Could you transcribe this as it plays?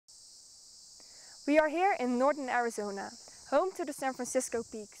We are here in northern Arizona, home to the San Francisco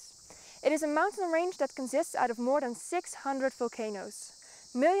Peaks. It is a mountain range that consists out of more than 600 volcanoes.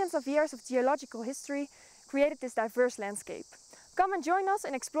 Millions of years of geological history created this diverse landscape. Come and join us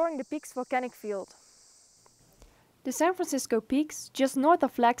in exploring the peak's volcanic field. The San Francisco Peaks, just north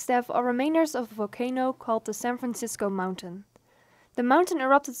of Flagstaff, are remainders of a volcano called the San Francisco Mountain. The mountain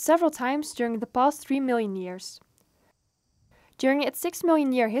erupted several times during the past 3 million years. During its 6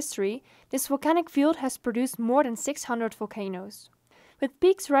 million year history, this volcanic field has produced more than 600 volcanoes, with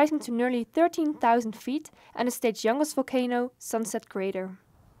peaks rising to nearly 13,000 feet and the state's youngest volcano, Sunset Crater.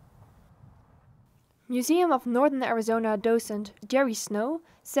 Museum of Northern Arizona docent Jerry Snow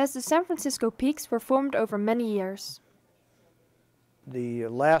says the San Francisco Peaks were formed over many years. The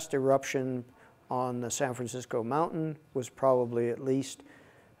last eruption on the San Francisco Mountain was probably at least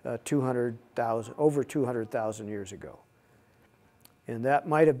over 200,000 years ago. And that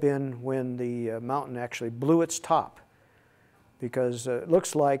might have been when the mountain actually blew its top, because it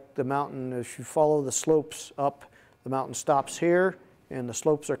looks like the mountain, if you follow the slopes up, the mountain stops here and the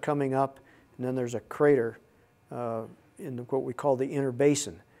slopes are coming up, and then there's a crater in what we call the inner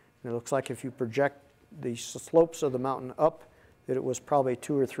basin. And it looks like if you project the slopes of the mountain up, that it was probably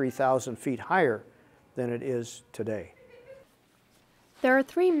 2,000 or 3,000 feet higher than it is today. There are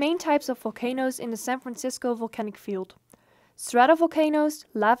 3 main types of volcanoes in the San Francisco volcanic field: stratovolcanoes,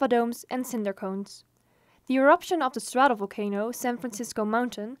 lava domes, and cinder cones. The eruption of the stratovolcano, San Francisco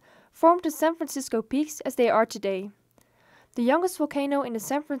Mountain, formed the San Francisco Peaks as they are today. The youngest volcano in the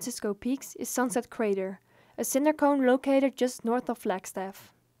San Francisco Peaks is Sunset Crater, a cinder cone located just north of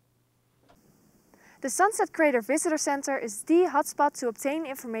Flagstaff. The Sunset Crater Visitor Center is the hotspot to obtain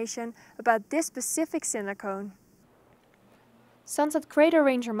information about this specific cinder cone. Sunset Crater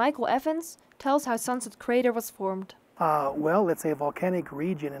Ranger Michael Evans tells how Sunset Crater was formed. Well, it's a volcanic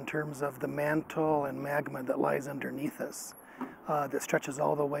region in terms of the mantle and magma that lies underneath us, that stretches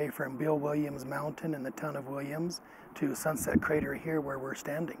all the way from Bill Williams Mountain in the town of Williams to Sunset Crater here where we're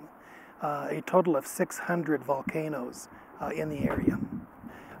standing. A total of 600 volcanoes in the area,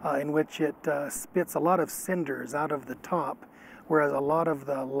 in which it spits a lot of cinders out of the top, whereas a lot of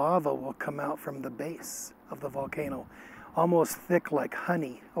the lava will come out from the base of the volcano, almost thick like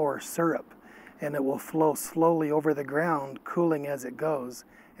honey or syrup. And it will flow slowly over the ground, cooling as it goes,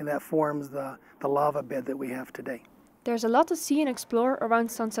 and that forms the lava bed that we have today. There's a lot to see and explore around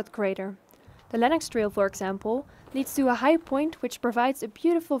Sunset Crater. The Lennox Trail, for example, leads to a high point which provides a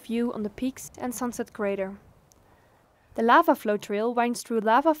beautiful view on the peaks and Sunset Crater. The Lava Flow Trail winds through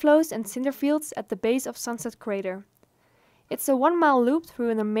lava flows and cinder fields at the base of Sunset Crater. It's a 1-mile loop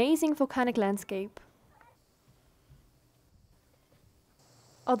through an amazing volcanic landscape.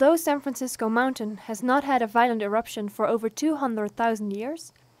 Although San Francisco Mountain has not had a violent eruption for over 200,000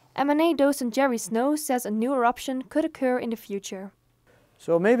 years, M&A docent Jerry Snow says a new eruption could occur in the future.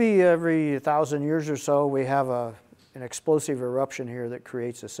 So maybe every 1,000 years or so we have an explosive eruption here that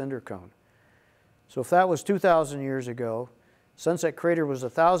creates a cinder cone. So if that was 2,000 years ago, Sunset Crater was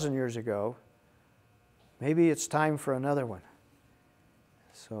 1,000 years ago, maybe it's time for another one.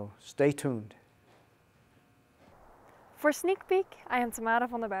 So stay tuned. For Sneak Peek, I am Tamara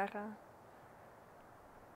van Bergen.